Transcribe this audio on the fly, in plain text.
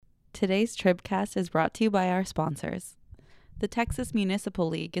Today's Tribcast is brought to you by our sponsors. The Texas Municipal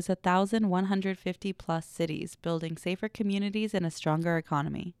League is 1,150 plus cities building safer communities and a stronger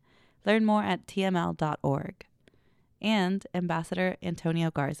economy. Learn more at tml.org. And Ambassador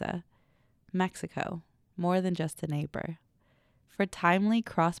Antonio Garza. Mexico, more than just a neighbor. For timely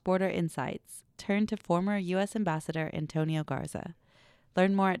cross-border insights, turn to former U.S. Ambassador Antonio Garza.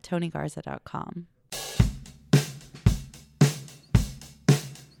 Learn more at tonygarza.com.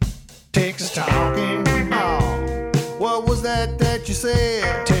 Texas Talking, what was that you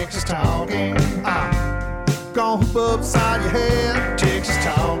said? Texas Talking, gonna hoop upside your head. Texas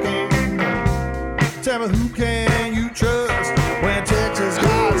Talking, tell me who can you trust when Texas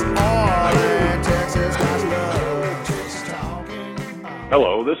got art and Texas got love. Texas Talking.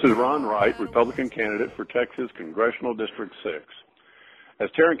 Hello, this is Ron Wright, Republican candidate for Texas Congressional District 6. As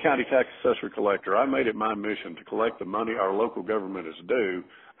Tarrant County Tax Assessor Collector, I made it my mission to collect the money our local government is due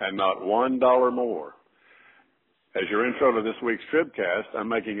and not $1 more. As your intro to this week's Tribcast, I'm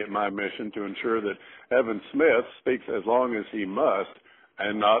making it my mission to ensure that Evan Smith speaks as long as he must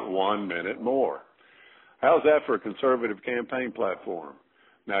and not 1 minute more. How's that for a conservative campaign platform?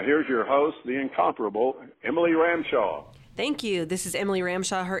 Now here's your host, the incomparable Emily Ramshaw. Thank you. This is Emily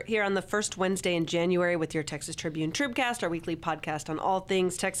Ramshaw here on the first Wednesday in January with your Texas Tribune Tribcast, our weekly podcast on all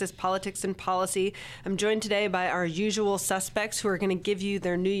things Texas politics and policy. I'm joined today by our usual suspects who are going to give you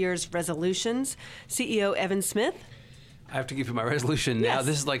their New Year's resolutions. CEO Evan Smith. I have to give you my resolution now. Yes.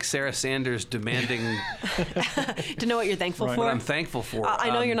 This is like Sarah Sanders demanding to know what you're thankful for. What I'm thankful for.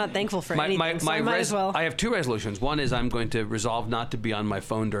 I know you're not thankful for anything, so I might as well. I have two resolutions. One is I'm going to resolve not to be on my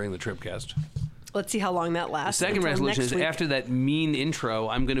phone during the Tribcast. Let's see how long that lasts. The second resolution is week. after that mean intro,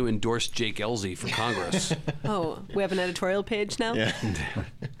 I'm going to endorse Jake Elzy for Congress. Oh, we have an editorial page now? Yeah.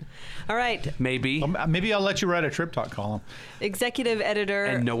 All right. Maybe. Maybe I'll let you write a Trib Talk column. Executive editor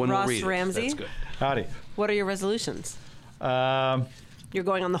And no one Ross will read Ramsey. it. That's good. Howdy. What are your resolutions? You're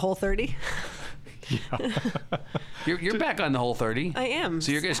going on the whole 30? You're back on the whole 30. I am.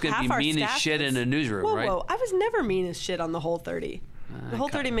 So you're just going to Half be our mean as staff shit is. in a newsroom, Whoa, right? whoa. I was never mean as shit on the whole 30. The whole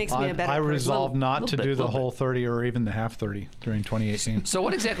 30 makes me a better I person. resolved not to do the little whole 30 or even the half 30 during 2018. So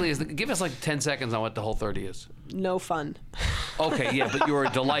what exactly is give us like 10 seconds on what the whole 30 is. No fun. Okay, yeah, but you're a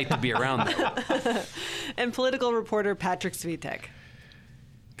delight to be around there. And political reporter Patrick Svitek.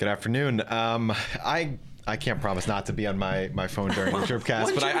 Good afternoon. I can't promise not to be on my phone during the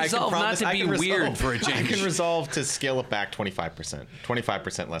Tribcast, but I can promise not to be weird for a change. I can resolve to scale it back 25%.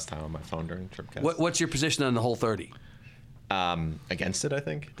 25% less time on my phone during the Tribcast. What's your position on the whole 30? Against it, I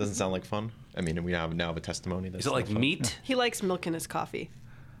think. Doesn't sound like fun. I mean, we now have a testimony. That's Is it like no fun. meat? He likes milk in his coffee.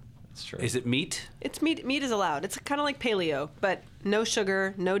 That's true. Is it meat? It's meat. Meat is allowed. It's kind of like paleo, but no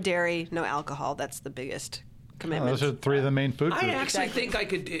sugar, no dairy, no alcohol. That's the biggest commitment. Those are three of the main food I groups. actually think I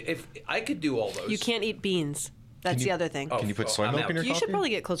could, if I could do all those. You can't eat beans. That's the other thing. Can you put soy I'm milk out. in your You coffee? should probably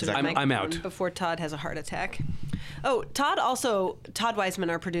get closer to the I'm microphone out. before Todd has a heart attack. Oh, Todd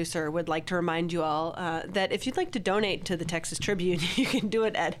Wiseman, our producer, would like to remind you all that if you'd like to donate to the Texas Tribune, you can do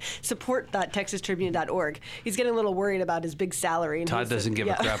it at support.texastribune.org. He's getting a little worried about his big salary. And Todd doesn't give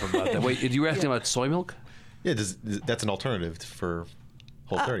a crap about that. Wait, did you ask him about soy milk? Yeah, that's an alternative for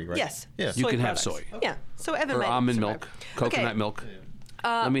Whole 30, right? Yes. Yeah. You Soy can have products. soy. Yeah. So Evan Or might almond survive. milk, coconut Okay. milk.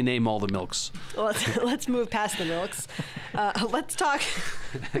 Let me name all the milks. Well, let's move past the milks. Let's talk.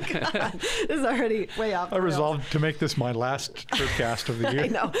 God, this is already way off. I resolved to make this my last Tribcast of the year. I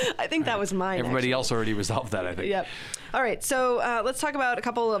know. I think that was mine. Everybody actually. else already resolved that, I think. Yep. All right. So let's talk about a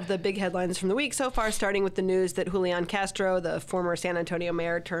couple of the big headlines from the week so far, starting with the news that Julian Castro, the former San Antonio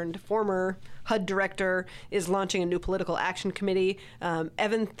mayor turned former HUD director, is launching a new political action committee.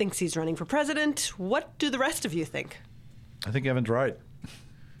 Evan thinks he's running for president. What do the rest of you think? I think Evan's right.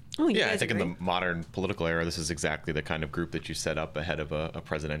 Oh, you Yeah, I guys think agree? in the modern political era, this is exactly the kind of group that you set up ahead of a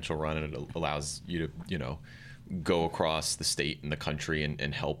presidential run, and it allows you to, go across the state and the country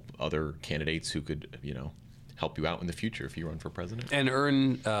and help other candidates who could, help you out in the future if you run for president. And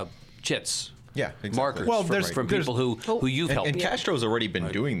earn chits. Yeah, exactly. Markers Well, from people who you've helped. And Castro's already been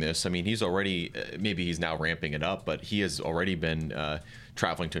doing this. I mean, he's already, maybe he's now ramping it up, but he has already been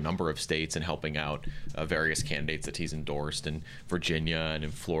traveling to a number of states and helping out various candidates that he's endorsed in Virginia and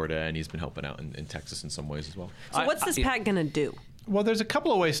in Florida, and he's been helping out in Texas in some ways as well. So what's this PAC going to do? Well, there's a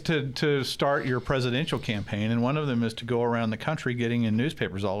couple of ways to start your presidential campaign, and one of them is to go around the country getting in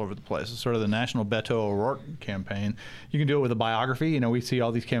newspapers all over the place. It's sort of the national Beto O'Rourke campaign. You can do it with a biography. We see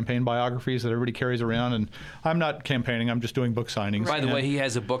all these campaign biographies that everybody carries around, and I'm not campaigning. I'm just doing book signings. By the way, he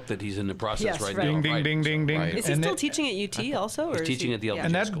has a book that he's in the process Yes, right right. now. Ding, ding, right? ding, ding, ding. Right. Is he And still it- teaching at UT also? Or He's is teaching he, at the yeah.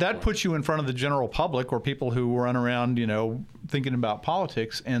 elementary And school. that puts you in front of the general public, or people who run around, thinking about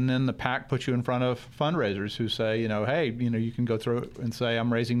politics, and then the PAC puts you in front of fundraisers who say, hey, you can go through and say,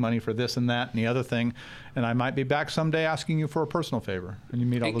 I'm raising money for this and that and the other thing, and I might be back someday asking you for a personal favor. And you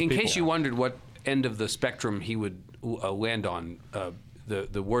meet all those in people. case you wondered what end of the spectrum he would land on,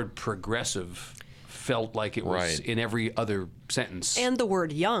 the word progressive felt like it was in every other sentence. And the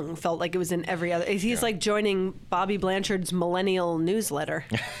word young felt like it was in every other. He's like joining Bobby Blanchard's millennial newsletter.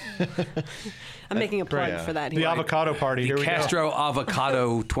 I'm making a plug for that. The Avocado Party. Here we Castro go.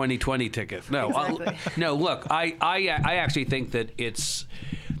 Avocado 2020 ticket. No, Exactly. no. Look, I actually think that it's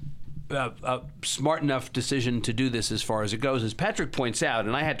a smart enough decision to do this as far as it goes. As Patrick points out,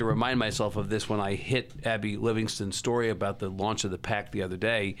 and I had to remind myself of this when I hit Abby Livingston's story about the launch of the PAC the other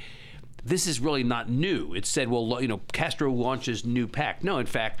day. This is really not new. It said, well, Castro launches new PAC. No, in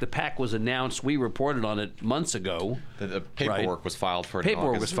fact, the PAC was announced. We reported on it months ago. The paperwork was filed for it.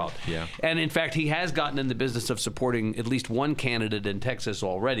 Paperwork was filed. Yeah. And in fact, he has gotten in the business of supporting at least one candidate in Texas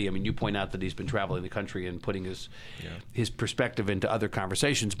already. I mean, you point out that he's been traveling the country and putting his perspective into other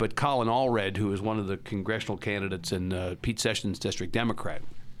conversations. But Colin Allred, who is one of the congressional candidates in Pete Sessions' district Democrat,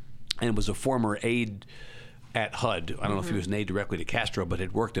 and was a former aide at HUD. I don't know if he was an aide directly to Castro, but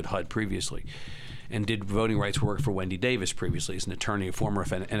had worked at HUD previously and did voting rights work for Wendy Davis previously as an attorney, a former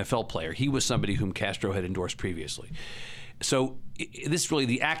NFL player. He was somebody whom Castro had endorsed previously. So this is really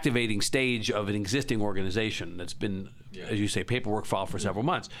the activating stage of an existing organization that's been, as you say, paperwork filed for several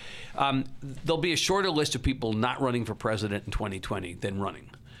months. There'll be a shorter list of people not running for president in 2020 than running.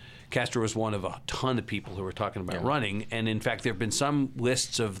 Castro was one of a ton of people who were talking about running, and in fact, there have been some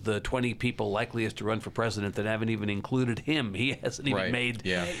lists of the 20 people likeliest to run for president that haven't even included him. He hasn't even made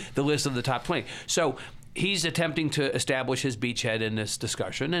the list of the top 20. So he's attempting to establish his beachhead in this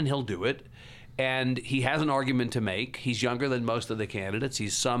discussion, and he'll do it. And he has an argument to make. He's younger than most of the candidates.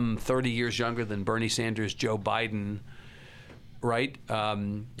 He's some 30 years younger than Bernie Sanders, Joe Biden, right?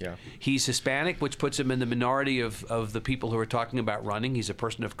 He's Hispanic, which puts him in the minority of the people who are talking about running. He's a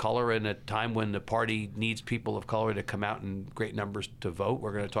person of color in a time when the party needs people of color to come out in great numbers to vote.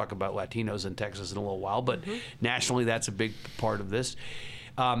 We're going to talk about Latinos in Texas in a little while, but nationally that's a big part of this.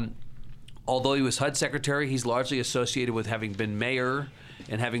 Although he was HUD secretary, he's largely associated with having been mayor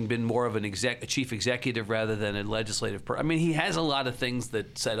and having been more of a chief executive rather than a legislative person. I mean, he has a lot of things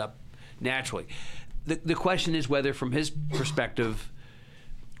that set up naturally. The question is whether from his perspective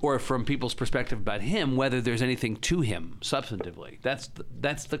or from people's perspective about him, whether there's anything to him substantively. That's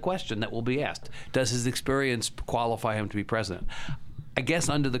the question that will be asked. Does his experience qualify him to be president? I guess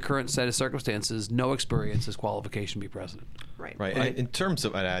under the current set of circumstances, no experience is qualification to be president. Right. And in terms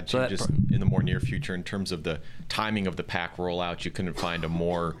of, I'd add to just in the more near future, in terms of the timing of the PAC rollout, you couldn't find a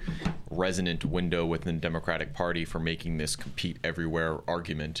more resonant window within the Democratic Party for making this compete everywhere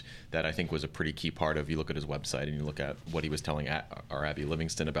argument that I think was a pretty key part of, you look at his website and you look at what he was telling our Abby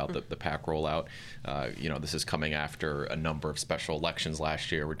Livingston about the PAC rollout. This is coming after a number of special elections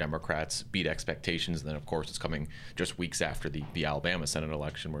last year where Democrats beat expectations. And then, of course, it's coming just weeks after the Alabama Senate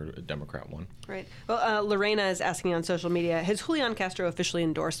election where a Democrat won. Right. Well, Lorena is asking on social media, has Julian Castro officially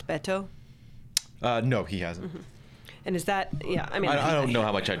endorsed Beto? No, he hasn't. And is that, I mean, I don't know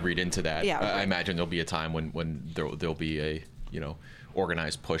how much I'd read into that. Yeah, I imagine there'll be a time when there'll be a,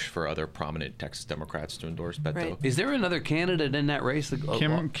 organized push for other prominent Texas Democrats to endorse Beto. Right. Is there another candidate in that race?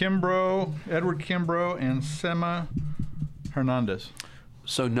 Edward Kimbrough, and Sema Hernandez.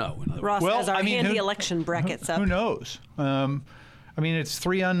 So no. In other words. Ross has our handy election brackets up. Who knows? It's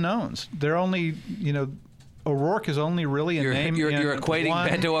three unknowns. They're only, O'Rourke is only really a name. You're equating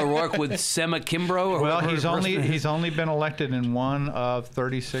Beto O'Rourke with Sema Kimbrough? Well, he's only been elected in one of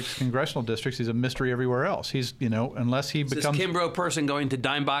 36 congressional districts. He's a mystery everywhere else. He's, unless he becomes this Kimbrough person going to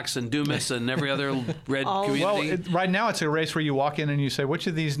Dimebox and Dumas and every other red community. Well, right now it's a race where you walk in and you say, which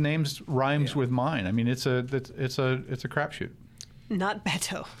of these names rhymes with mine? I mean, it's a crapshoot. Not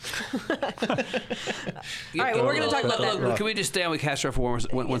Beto. All right, well, we're going to talk about that. Can we just stay on with Castro for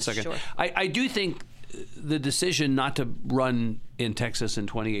one second? Sure. I do think the decision not to run in Texas in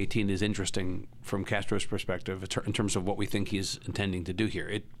 2018 is interesting from Castro's perspective in terms of what we think he's intending to do here.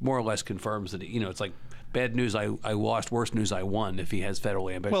 It more or less confirms that, it's like bad news I lost, worse news I won if he has federal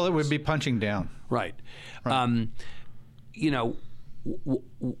ambitions. Well, it would be punching down. Right.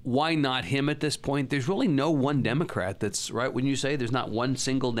 Why not him at this point? There's really no one Democrat that's right. When you say there's not one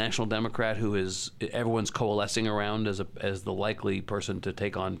single national Democrat who is everyone's coalescing around as the likely person to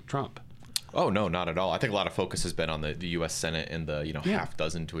take on Trump. Oh, no, not at all. I think a lot of focus has been on the U.S. Senate and the Yeah. half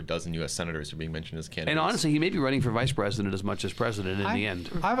dozen to a dozen U.S. senators who are being mentioned as candidates. And honestly, he may be running for vice president as much as president in the end.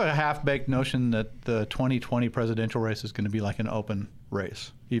 I have a half-baked notion that the 2020 presidential race is going to be like an open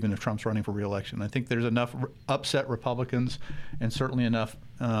race, even if Trump's running for re-election. I think there's enough upset Republicans and certainly enough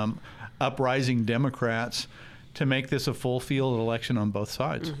uprising Democrats to make this a full field election on both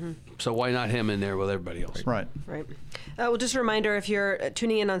sides. Mm-hmm. So why not him in there with everybody else? Right. Right. Well, just a reminder, if you're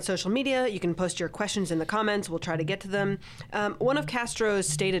tuning in on social media, you can post your questions in the comments. We'll try to get to them. One of Castro's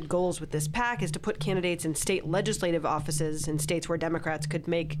stated goals with this PAC is to put candidates in state legislative offices in states where Democrats could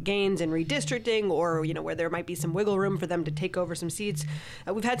make gains in redistricting, or where there might be some wiggle room for them to take over some seats.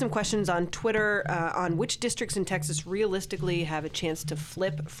 We've had some questions on Twitter on which districts in Texas realistically have a chance to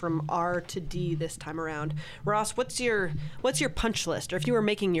flip from R to D this time around. Ross, what's your punch list? Or if you were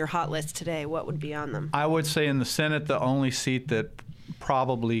making your hot list today, what would be on them? I would say in the Senate, the only seat that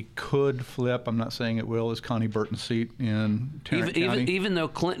probably could flip, I'm not saying it will, is Connie Burton's seat in Tarrant County. Even though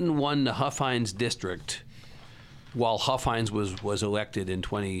Clinton won the Huff-Hines district, while Huff-Hines was elected in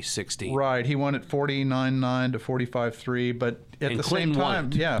 2016. Right, he won at 49-9 to 45-3, but at the Clinton same won time,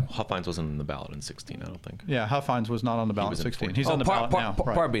 it. yeah. Huff-Hines wasn't in the ballot in 16, I don't think. Yeah, Huff-Hines was not on the ballot was in in 16. 14. He's on the ballot now.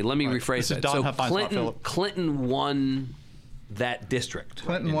 Right. Pardon me, let me rephrase This is that. Don So Huff-Hines, not Philip. Clinton won that district.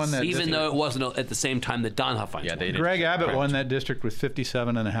 Clinton won that Even district. though it wasn't at the same time that Don Huff-Hines Yeah, won. they did. Greg Abbott Correct. won that district with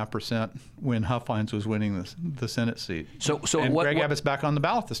 57.5% when Huff-Hines was winning the Senate seat. So and what- Greg what- Abbott's back on the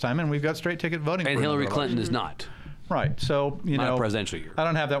ballot this time, and we've got straight ticket voting. And for Hillary another Clinton election. is not. Right. So, Not a presidential year. I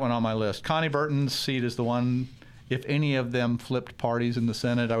don't have that one on my list. Connie Burton's seat is the one. If any of them flipped parties in the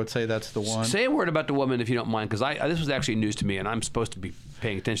Senate, I would say that's the one. Say a word about the woman, if you don't mind, because this was actually news to me, and I'm supposed to be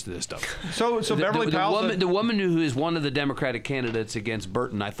paying attention to this stuff. So Beverly Powell's the woman who is one of the Democratic candidates against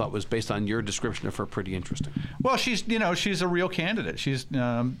Burton, I thought was, based on your description of her, pretty interesting. well, she's a real candidate. She's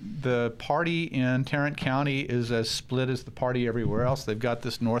the party in Tarrant County is as split as the party everywhere else. They've got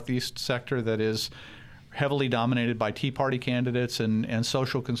this northeast sector that is heavily dominated by Tea Party candidates and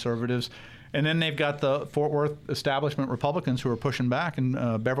social conservatives. And then they've got the Fort Worth establishment Republicans who are pushing back.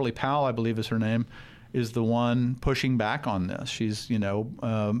 And Beverly Powell, I believe is her name, is the one pushing back on this. She's,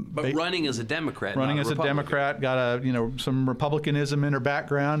 But running as a Democrat, running not as a Republican. Democrat, got some Republicanism in her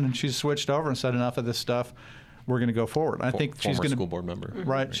background, and she's switched over and said, enough of this stuff. We're going to go forward. I think she's Former going to school board member.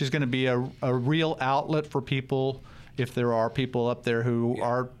 Right. She's going to be a real outlet for people. If there are people up there who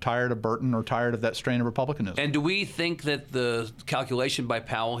are tired of Burton or tired of that strain of Republicanism. And do we think that the calculation by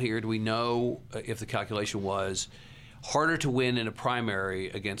Powell here, do we know if the calculation was harder to win in a primary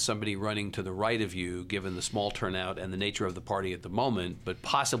against somebody running to the right of you, given the small turnout and the nature of the party at the moment, but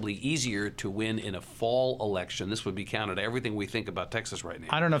possibly easier to win in a fall election? This would be counted to everything we think about Texas right now.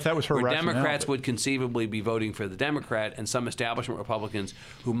 I don't know if that was her where rationale, Democrats but- would conceivably be voting for the Democrat, and some establishment Republicans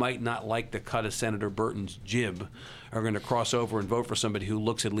who might not like the cut of Senator Burton's jib are going to cross over and vote for somebody who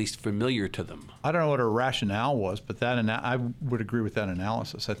looks at least familiar to them. I don't know what her rationale was, but I would agree with that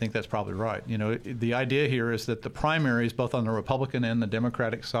analysis. I think that's probably right. The idea here is that the primaries, both on the Republican and the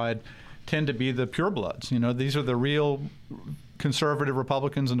Democratic side, tend to be the purebloods. These are the real conservative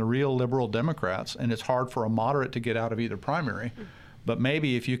Republicans and the real liberal Democrats, and it's hard for a moderate to get out of either primary. But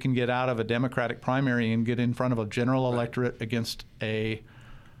maybe if you can get out of a Democratic primary and get in front of a general electorate against a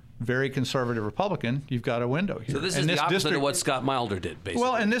very conservative Republican, you've got a window here. So this And is the opposite district- of what Scott Milder did, basically.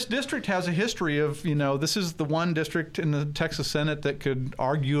 Well, and this district has a history of, this is the one district in the Texas Senate that could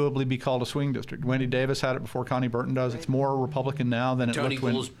arguably be called a swing district. Wendy Davis had it before Connie Burton does. It's more Republican now than it Tony looked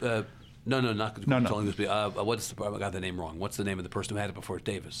when... Goolsbee, not No. Tony Goolsbee. I got the name wrong. What's the name of the person who had it before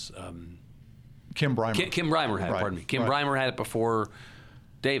Davis? Kim Breimer. Kim Breimer had it, Right, pardon me. Kim right. Breimer had it before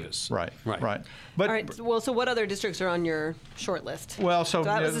Davis. Right. Right. But, All right. Well, so what other districts are on your short list? well, so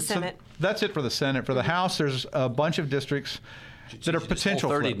that was the so Senate. that's it for the Senate. For the House, there's a bunch of districts that are potential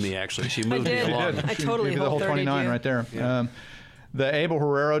Whole 30'd flips. me, actually. She moved me did. along. I totally Give you the whole whole 30'd 29 you. right there. The Abel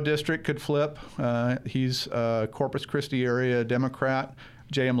Herrero district could flip. He's Corpus Christi area Democrat.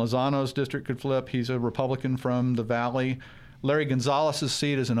 J.M. Lozano's district could flip. He's a Republican from the Valley. Larry Gonzalez's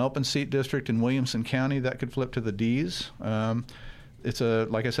seat is an open seat district in Williamson County. That could flip to the D's.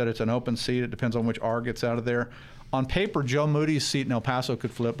 Like I said, it's an open seat. It depends on which R gets out of there. On paper, Joe Moody's seat in El Paso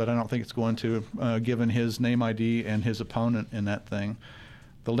could flip, but I don't think it's going to, given his name ID and his opponent in that thing.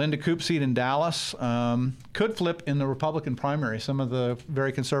 The Linda Coop seat in Dallas could flip in the Republican primary. Some of the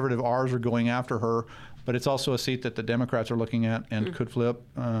very conservative R's are going after her, but it's also a seat that the Democrats are looking at and could flip.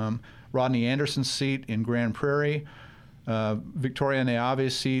 Rodney Anderson's seat in Grand Prairie, Victoria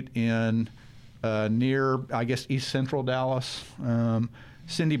Neave's seat in near, I guess, East Central Dallas.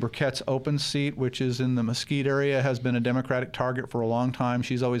 Cindy Burkett's open seat, which is in the Mesquite area, has been a Democratic target for a long time.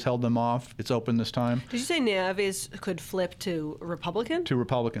 She's always held them off. It's open this time. Did you say Nieves could flip to Republican? To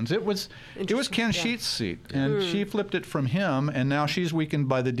Republicans. It was Ken Sheets' seat, and she flipped it from him, and now she's weakened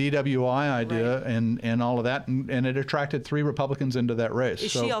by the DWI idea and all of that, and it attracted 3 Republicans into that race.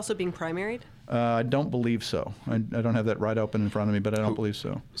 Is she also being primaried? I don't believe so. I don't have that right open in front of me, but I don't believe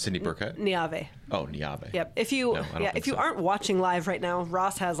so. Cindy Burkett? Niave. Oh, Niave. Yep. If you aren't watching live right now,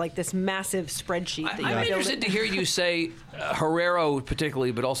 Ross has like this massive spreadsheet that I'm interested to hear you say Herrero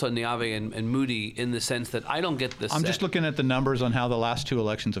particularly, but also Niave and Moody in the sense that I don't get the I'm just looking at the numbers on how the last 2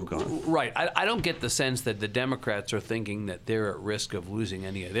 elections have gone. Right. I don't get the sense that the Democrats are thinking that they're at risk of losing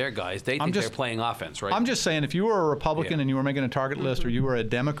any of their guys. They think they're playing offense, right? I'm just saying, if you were a Republican and you were making a target list, or you were a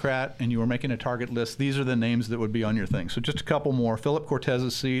Democrat and you were making a target list, these are the names that would be on your thing. So just a couple more. Philip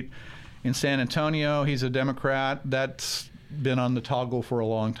Cortez's seat in San Antonio, he's a Democrat. That's been on the toggle for a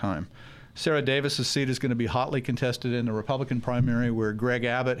long time. Sarah Davis's seat is going to be hotly contested in the Republican primary, where Greg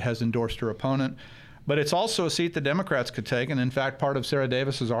Abbott has endorsed her opponent. But it's also a seat the Democrats could take, and in fact, part of Sarah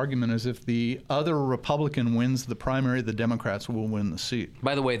Davis's argument is if the other Republican wins the primary, the Democrats will win the seat.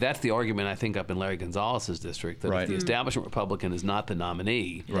 By the way, that's the argument, I think, up in Larry Gonzalez's district, that if the establishment Republican is not the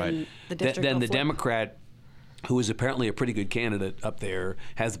nominee, right, then the Democrat, who is apparently a pretty good candidate up there,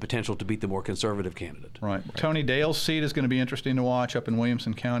 has the potential to beat the more conservative candidate. Right. Tony Dale's seat is going to be interesting to watch up in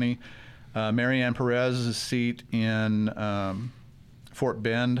Williamson County. Marianne Perez's seat in Fort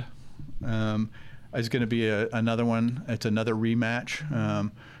Bend is going to be another one. It's another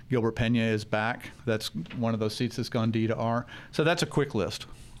rematch. Gilbert Pena is back. That's one of those seats that's gone D to R. So that's a quick list.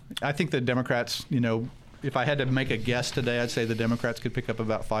 I think the Democrats, if I had to make a guess today, I'd say the Democrats could pick up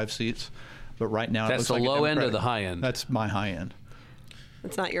about 5 seats. But right now, that's it looks the like low end or the high end? That's my high end.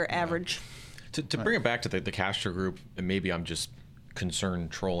 It's not your average. To bring it back to the Castro group, and maybe I'm just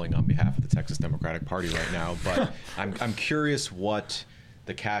concerned trolling on behalf of the Texas Democratic Party right now, but I'm curious what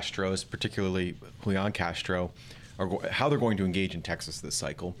the Castros, particularly Julian Castro, how they're going to engage in Texas this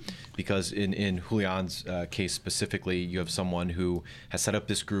cycle. Because in Julian's case specifically, you have someone who has set up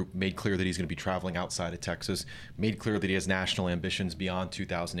this group, made clear that he's going to be traveling outside of Texas, made clear that he has national ambitions beyond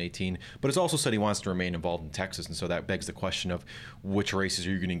 2018, but has also said he wants to remain involved in Texas. And so that begs the question of which races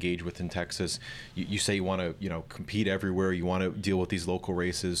are you going to engage with in Texas? You say you want to compete everywhere, you want to deal with these local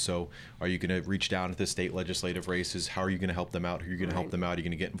races, so are you going to reach down to the state legislative races? How are you going to help them out? Who are you going to help them out? Are you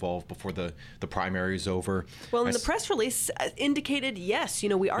going to get involved before the primary is over? Well, in the press release indicated yes.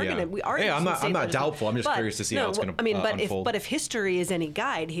 We are going to. Yeah, I'm not doubtful. I'm just curious to see how it's going to unfold. But if history is any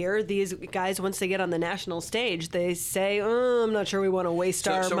guide here, these guys, once they get on the national stage, they say, I'm not sure we want to waste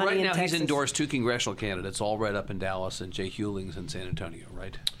our money in Texas. So right now he's endorsed 2 congressional candidates, all right up in Dallas, and Jay Hewlings in San Antonio,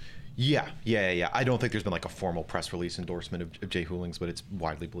 right? Yeah. I don't think there's been like a formal press release endorsement of Jay Hewlings, but it's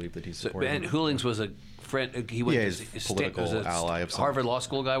widely believed that he's supporting him. And Hewlings was a friend. He went his political ally of some Harvard Law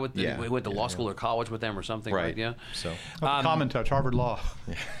School guy with. He went to law school or college with them or something, right? Yeah. So common touch, Harvard Law.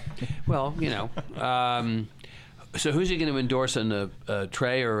 Well, so who's he going to endorse in a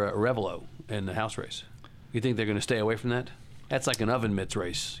Trey or a Revelo in the House race? You think they're going to stay away from that? That's like an oven mitts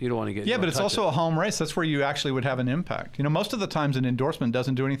race. You don't want to get. Yeah, but it's also a home race. That's where you actually would have an impact. Most of the times an endorsement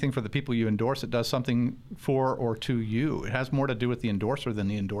doesn't do anything for the people you endorse. It does something for or to you. It has more to do with the endorser than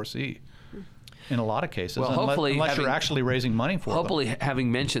the endorsee. In a lot of cases, well, hopefully, unless you're actually raising money for them. Hopefully,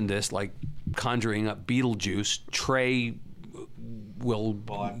 having mentioned this, like conjuring up Beetlejuice, Trey will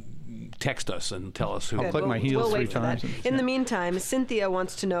text us and tell us who. I'll click my heels 3 times. In the meantime, Cynthia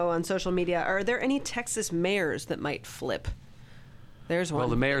wants to know on social media, are there any Texas mayors that might flip? There's one. Well,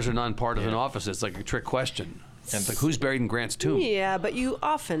 the mayors are nonpartisan offices. It's like a trick question. And it's like, who's buried in Grant's tomb? Yeah, but you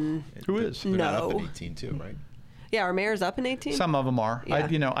often Who is? They're not up in 18 too, right? Yeah, are mayors up in 18? Some of them are.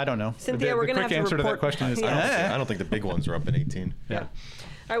 Yeah. I don't know. Cynthia, we're going to have to answer to that question is I don't think the big ones are up in 18. Yeah. All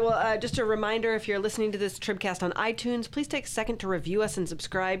right, well, just a reminder, if you're listening to this Tribcast on iTunes, please take a second to review us and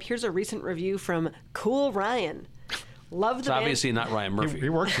subscribe. Here's a recent review from Cool Ryan. It's obviously not Ryan Murphy. He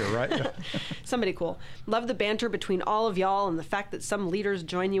works here, right? Somebody cool. Love the banter between all of y'all and the fact that some leaders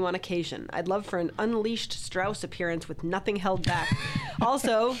join you on occasion. I'd love for an unleashed Strauss appearance with nothing held back.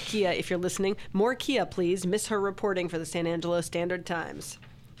 Also, Kia, if you're listening, more Kia, please. Miss her reporting for the San Angelo Standard Times.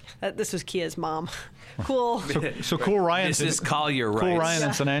 This was Kia's mom. Cool. So Cool Ryan. This is Collier, right? Cool Ryan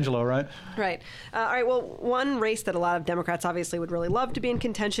in San Angelo, right? Right. All right. Well, one race that a lot of Democrats obviously would really love to be in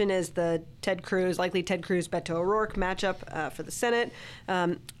contention is the likely Ted Cruz, Beto O'Rourke matchup for the Senate.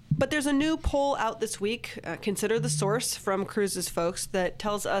 But there's a new poll out this week. Consider the source from Cruz's folks that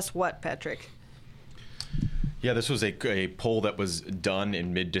tells us what, Patrick? Yeah, this was a poll that was done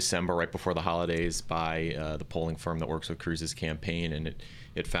in mid-December, right before the holidays, by the polling firm that works with Cruz's campaign, and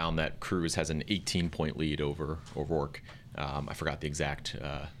it found that Cruz has an 18-point lead over O'Rourke. I forgot the exact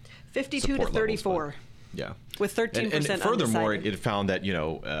 52 to 34. Levels, yeah. With 13% and furthermore, undecided. it found that,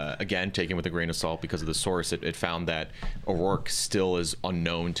 again, taken with a grain of salt because of the source, it found that O'Rourke still is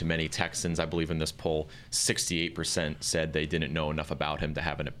unknown to many Texans. I believe in this poll, 68% said they didn't know enough about him to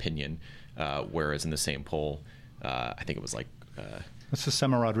have an opinion, whereas in the same poll, I think it was like That's the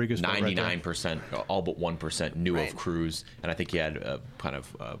Sema Rodriguez vote right there. 99%, all but 1% knew Right. of Cruz, and I think he had kind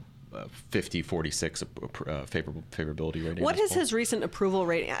of 50-46 favorability rating. What in this is poll. his recent approval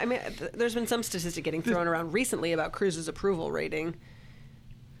rating? I mean, there's been some statistic getting thrown around recently about Cruz's approval rating.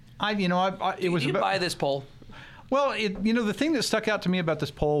 It was Did you about, buy this poll? Well, the thing that stuck out to me about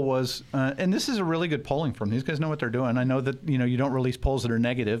this poll was, and this is a really good polling firm. These guys know what they're doing. I know that you don't release polls that are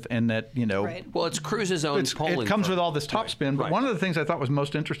negative, and that Right. Well, it's Cruz's own polling. it comes firm. with all this top spin. But Right. one of the things I thought was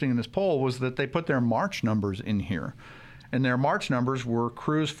most interesting in this poll was that they put their March numbers in here, and their March numbers were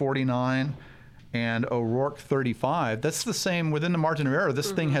Cruz 49 and O'Rourke 35. That's the same within the margin of error.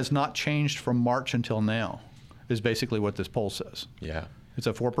 This thing has not changed from March until now, is basically what this poll says. Yeah. It's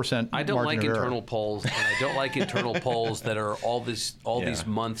a 4% I don't margin like of error. internal polls, and I don't like internal polls that are all these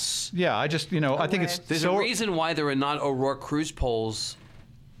months. Yeah, I just, I think it's There's so. a reason why there are not O'Rourke Cruz polls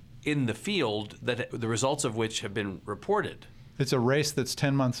in the field that the results of which have been reported. It's a race that's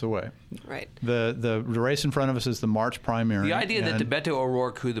 10 months away. Right. The race in front of us is the March primary. The idea that and- the Beto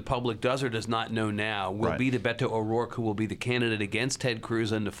O'Rourke, who the public does or does not know now, will Right. be the Beto O'Rourke who will be the candidate against Ted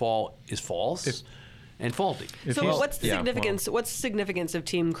Cruz in the fall is false and faulty. if So he's- what's the yeah, significance? What's the significance of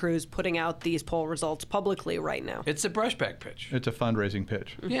Team Cruz putting out these poll results publicly right now? It's a brushback pitch. It's a fundraising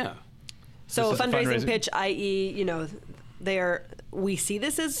pitch. Yeah. So a This is a fundraising fundraising- pitch, i.e., we see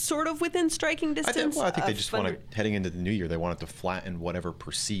this as sort of within striking distance. I think they of just want to, heading into the new year, they wanted to flatten whatever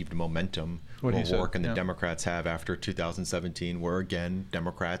perceived momentum What he said, O'Rourke and the yeah. Democrats have after 2017, where again,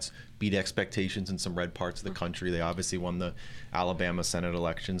 Democrats beat expectations in some red parts of the country. They obviously won the Alabama Senate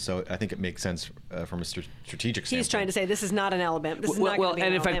election, so I think it makes sense from a strategic standpoint. He's trying to say this is not an Alabama. This is Well, not going to be and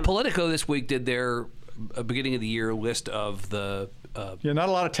an in fact, Alabama. Politico this week did their beginning of the year list of the Yeah, not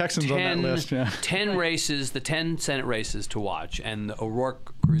a lot of Texans on that 10, list. Yeah. 10 races, the 10 Senate races to watch, and the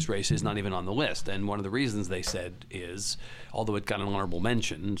O'Rourke Cruz race is not even on the list. And one of the reasons they said is, although it got an honorable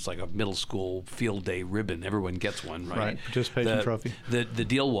mention, it's like a middle school field day ribbon. Everyone gets one, right? Right, participation trophy. The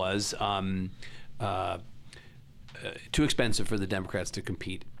deal was too expensive for the Democrats to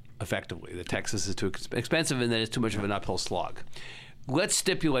compete effectively. The Texas is too expensive, and then it's too much of an uphill slog. Let's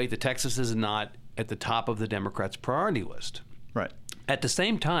stipulate that Texas is not at the top of the Democrats' priority list. Right. At the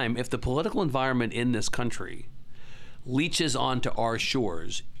same time, if the political environment in this country leaches onto our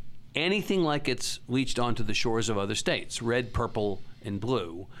shores, anything like it's leached onto the shores of other states, red, purple, and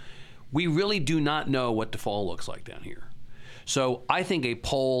blue, we really do not know what the fall looks like down here. So I think a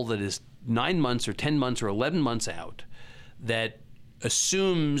poll that is 9 months or 10 months or 11 months out that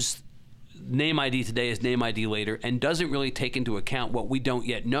assumes name ID today is name ID later and doesn't really take into account what we don't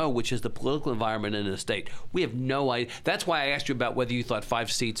yet know, which is the political environment in the state. We have no idea. That's why I asked you about whether you thought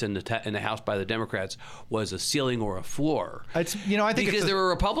 5 seats in the House by the Democrats was a ceiling or a floor. It's, I think Because there are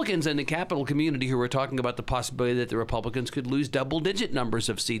Republicans in the Capitol community who are talking about the possibility that the Republicans could lose double-digit numbers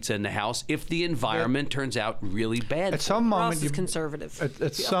of seats in the House if the environment turns out really bad. at some moment Ross is conservative.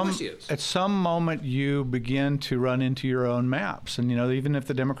 At some moment you begin to run into your own maps, and even if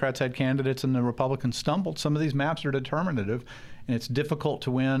the Democrats had candidates and the Republicans stumbled, some of these maps are determinative, and it's difficult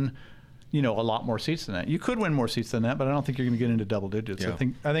to win a lot more seats than that. You could win more seats than that, but I don't think you're going to get into double digits. Yeah.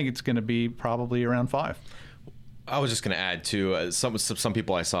 I think it's going to be probably around 5. I was just going to add too. Some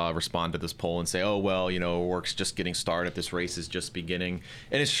people I saw respond to this poll and say, "Oh well, O'Rourke's just getting started. This race is just beginning."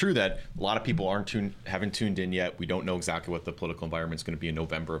 And it's true that a lot of people haven't tuned in yet. We don't know exactly what the political environment is going to be in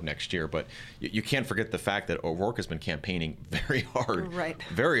November of next year. But you can't forget the fact that O'Rourke has been campaigning very hard, Right.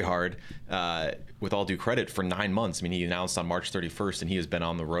 Very hard. With all due credit, for 9 months. I mean, he announced on March 31st, and he has been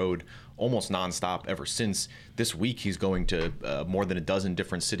on the road almost nonstop ever since. This week, he's going to more than a dozen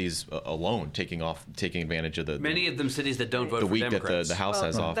different cities alone, taking advantage of Many of them cities that don't vote the for week that Democrats. the House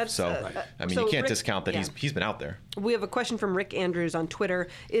has off. that's, So, I mean, so you can't Rick- discount that yeah. he's been out there. We have a question from Rick Andrews on Twitter.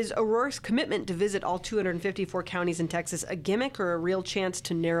 Is O'Rourke's commitment to visit all 254 counties in Texas a gimmick or a real chance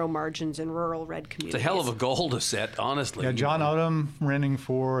to narrow margins in rural red It's communities? a hell of a goal to set, honestly. Yeah, John Odom, running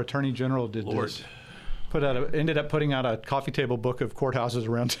for Attorney General, did Lord. this. Ended up putting out a coffee table book of courthouses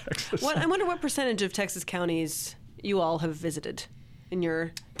around Texas. I wonder what percentage of Texas counties you all have visited. in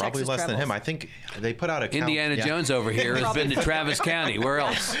your Probably Texas less than travels? him. I think they put out a count. Indiana Yeah. Jones over here has been to Travis County. Where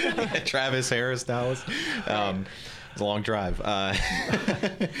else? Travis Harris, Dallas. It's a long drive.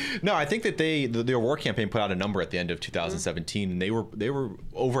 No, I think that the O'Rourke campaign put out a number at the end of 2017, and they were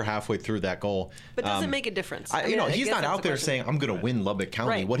over halfway through that goal. But does it make a difference? I mean, I he's guess not that's out the there question. saying I'm going to win Lubbock County.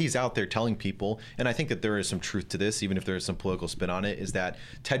 Right. What he's out there telling people, and I think that there is some truth to this, even if there is some political spin on it, is that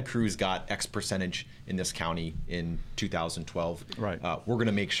Ted Cruz got X percentage in this county in 2012. Right. We're going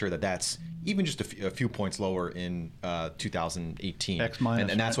to make sure that that's even just a few points lower in 2018. X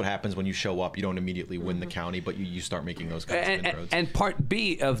minus, and that's right. what happens when you show up. You don't immediately win the county, but you start making those kinds of inroads. And part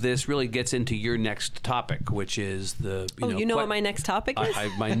B of this really gets into your next topic, which is the what my next topic is?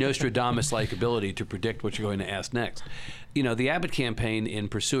 my Nostradamus-like ability to predict what you're going to ask next. The Abbott campaign in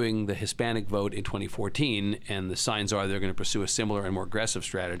pursuing the Hispanic vote in 2014, and the signs are they're going to pursue a similar and more aggressive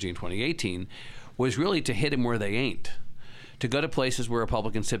strategy in 2018, was really to hit them where they ain't. To go to places where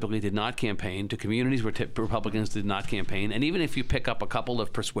Republicans typically did not campaign, to communities where Republicans did not campaign, and even if you pick up a couple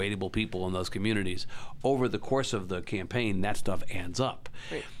of persuadable people in those communities, over the course of the campaign, that stuff adds up.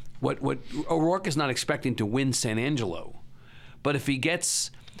 Right. What O'Rourke is not expecting to win San Angelo, but if he gets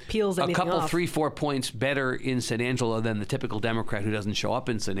Peels a anything couple, off. 3-4 points better in San Angelo than the typical Democrat who doesn't show up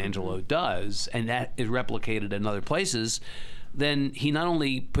in San Angelo does, and that is replicated in other places, then he not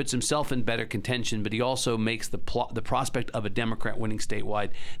only puts himself in better contention, but he also makes the prospect of a Democrat winning statewide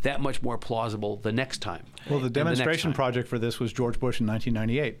that much more plausible the next time. Well, the and the next demonstration time. project for this was George Bush in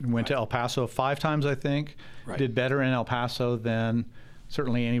 1998. Went to El Paso 5 times, I think. Right. Did better in El Paso than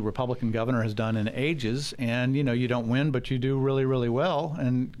certainly any Republican governor has done in ages. And, you don't win, but you do really, really well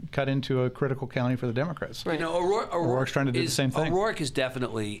and cut into a critical county for the Democrats. Right. O'Rourke's trying to do the same thing. O'Rourke is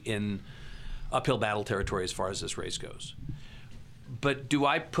definitely in uphill battle territory as far as this race goes. But do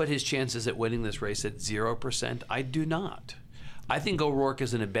I put his chances at winning this race at 0%? I do not. I think O'Rourke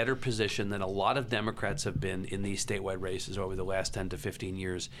is in a better position than a lot of Democrats have been in these statewide races over the last 10 to 15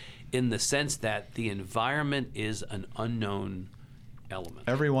 years, in the sense that the environment is an unknown element.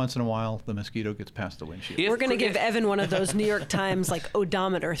 Every once in a while, the mosquito gets past the windshield. If- We're going to give if- Evan one of those New York Times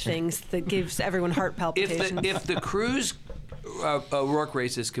odometer things that gives everyone heart palpitations. If the Cruz O'Rourke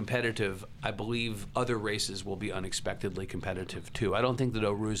race is competitive, I believe other races will be unexpectedly competitive too. I don't think that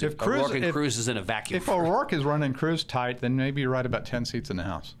O'Rourke and Cruz is in a vacuum. If O'Rourke is running Cruz tight, then maybe you're right about 10 seats in the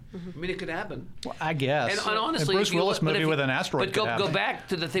House. I mean, it could happen. Well, I guess. And honestly, a Bruce if you Willis look- but movie if with you- an asteroid But could go happen. back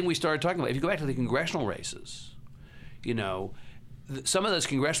to the thing we started talking about. If you go back to the congressional races, some of those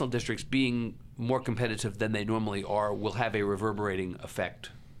congressional districts being more competitive than they normally are will have a reverberating effect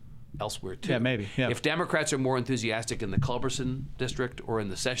elsewhere too. Yeah, maybe, yeah. If Democrats are more enthusiastic in the Culberson district or in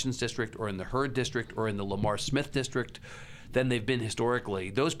the Sessions district or in the Hurd district or in the Lamar Smith district than they've been historically,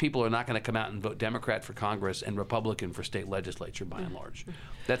 those people are not going to come out and vote Democrat for Congress and Republican for state legislature by and large.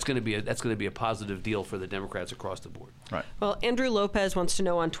 That's going to be a positive deal for the Democrats across the board. Right. Well, Andrew Lopez wants to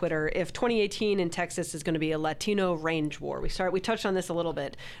know on Twitter if 2018 in Texas is going to be a Latino range war. We touched on this a little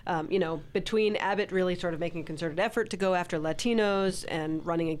bit. Between Abbott really sort of making a concerted effort to go after Latinos and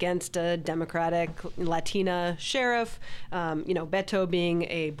running against a Democratic Latina sheriff, Beto being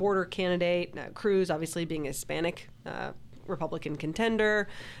a border candidate, Cruz obviously being a Hispanic Republican contender.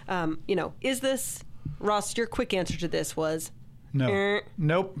 Is this, Ross, your quick answer to this was No.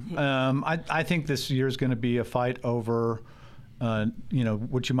 Nope. I think this year is going to be a fight over,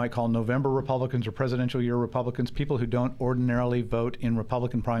 what you might call November Republicans or presidential year Republicans, people who don't ordinarily vote in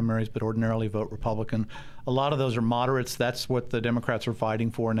Republican primaries but ordinarily vote Republican. A lot of those are moderates. That's what the Democrats are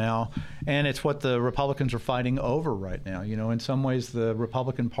fighting for now. And it's what the Republicans are fighting over right now. In some ways, the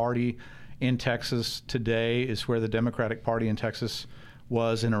Republican Party in Texas today is where the Democratic Party in Texas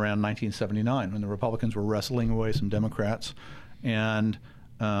was in around 1979 when the Republicans were wrestling away some Democrats. And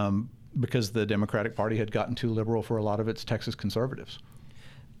because the Democratic Party had gotten too liberal for a lot of its Texas conservatives.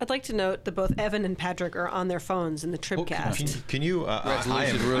 I'd like to note that both Evan and Patrick are on their phones in the Tribcast. Can you? I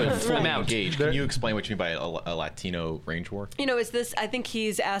am ruined. I'm out. engaged. Can you explain what you mean by a Latino range war? Is this, I think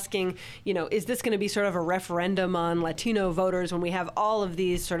he's asking, is this going to be sort of a referendum on Latino voters when we have all of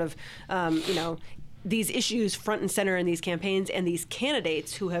these sort of, these issues front and center in these campaigns and these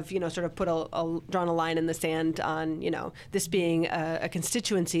candidates who have, sort of drawn a line in the sand on, this being a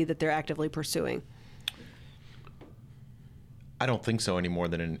constituency that they're actively pursuing? I don't think so any more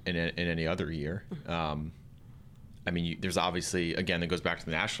than in any other year. There's obviously, again, it goes back to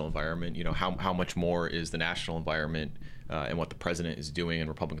the national environment. How much more is the national environment and what the president is doing and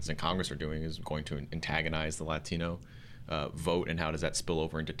Republicans in Congress are doing is going to antagonize the Latino vote, and how does that spill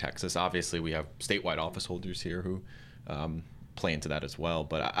over into Texas? Obviously, we have statewide office holders here who play into that as well.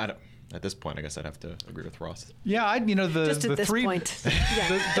 But I don't. At this point, I guess I'd have to agree with Ross. Yeah, Just at the this three point.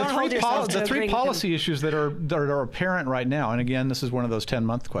 Yeah. Don't hold the yourself to three agreeing with him. policy issues that are apparent right now, and again, this is one of those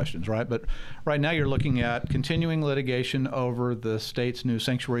 10-month questions, right? But right now, you're looking at continuing litigation over the state's new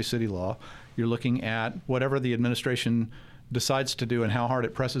sanctuary city law. You're looking at whatever the administration decides to do and how hard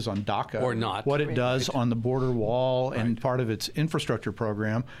it presses on DACA Or not. what it does on the border wall and part of its infrastructure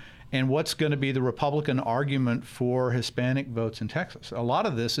program. And what's going to be the Republican argument for Hispanic votes in Texas? A lot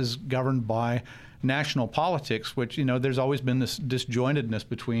of this is governed by national politics, which, there's always been this disjointedness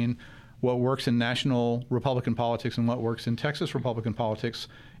between what works in national Republican politics and what works in Texas Republican politics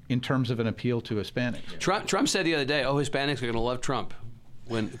in terms of an appeal to Hispanics. Trump said the other day, Hispanics are going to love Trump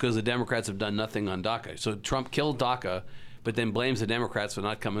because the Democrats have done nothing on DACA. So Trump killed DACA, but then blames the Democrats for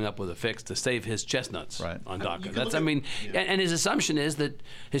not coming up with a fix to save his chestnuts on DACA. And his assumption is that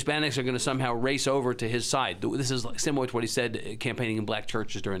Hispanics are going to somehow race over to his side. This is similar to what he said campaigning in black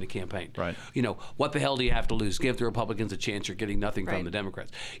churches during the campaign. Right. What the hell do you have to lose? Give the Republicans a chance. You're getting nothing from the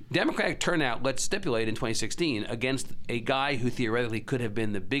Democrats. Democratic turnout, let's stipulate, in 2016 against a guy who theoretically could have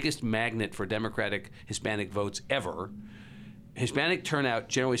been the biggest magnet for Democratic Hispanic votes ever. Hispanic turnout,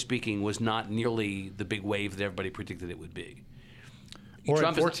 generally speaking, was not nearly the big wave that everybody predicted it would be. Or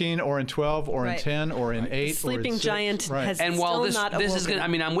Trump in 14, or in 12, or in 10, or in 8, Sleeping or in 6. giant has and while still this not is awoken.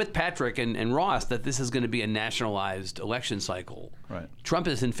 going, I'm with Patrick and Ross that this is going to be a nationalized election cycle. Right. Trump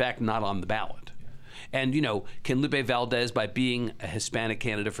is in fact not on the ballot. And, can Lupe Valdez, by being a Hispanic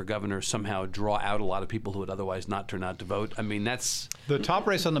candidate for governor, somehow draw out a lot of people who would otherwise not turn out to vote? I mean, that's... The top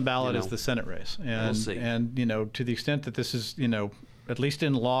race on the ballot is the Senate race. And, we'll see. And, to the extent that this is, at least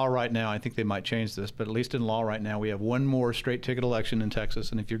in law right now, I think they might change this, but at least in law right now, we have one more straight ticket election in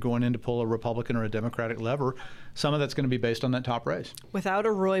Texas. And if you're going in to pull a Republican or a Democratic lever, some of that's going to be based on that top race. Without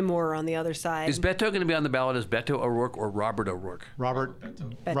a Roy Moore on the other side. Is Beto going to be on the ballot as Beto O'Rourke or Robert O'Rourke? Robert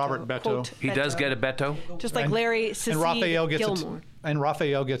Beto. Quote, He does get a Beto? Just like Larry Sissy And Raphael gets Gilmore.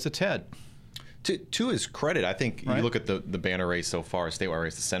 Raphael gets a Ted. To his credit, I think you look at the banner race so far, statewide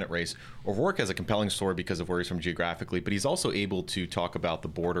race, the Senate race. O'Rourke has a compelling story because of where he's from geographically, but he's also able to talk about the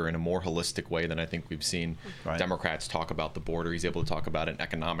border in a more holistic way than I think we've seen Democrats talk about the border. He's able to talk about it in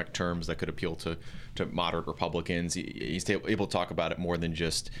economic terms that could appeal to moderate Republicans. He's able to talk about it more than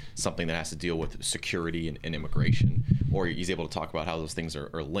just something that has to deal with security and immigration, or he's able to talk about how those things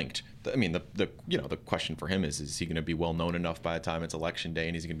are linked. I mean, the question for him is he going to be well known enough by the time it's election day,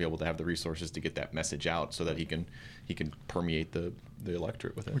 and is he going to be able to have the resources to get that message out so that he can permeate the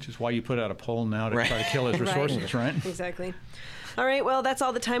electorate with it? Which is why you put out a poll now to try to kill his resources, right? Exactly. All right, well, that's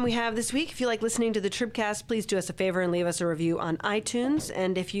all the time we have this week. If you like listening to the Tribcast, please do us a favor and leave us a review on iTunes.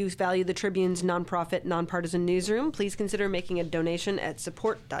 And if you value the Tribune's nonprofit, nonpartisan newsroom, please consider making a donation at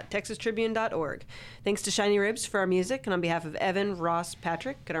support.texastribune.org. Thanks to Shiny Ribs for our music. And on behalf of Evan, Ross,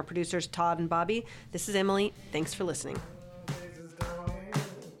 Patrick, and our producers Todd and Bobby, this is Emily. Thanks for listening.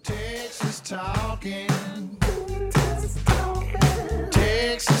 Texas talking. Texas talking.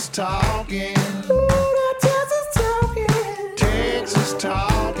 Texas talking. Talk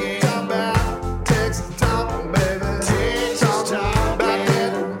about Texas talking, baby. Texas talking. About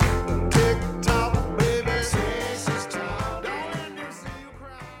that TikTok, baby. Texas talk. Don't let me see you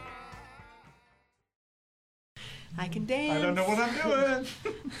cry. I can dance. I don't know what I'm doing.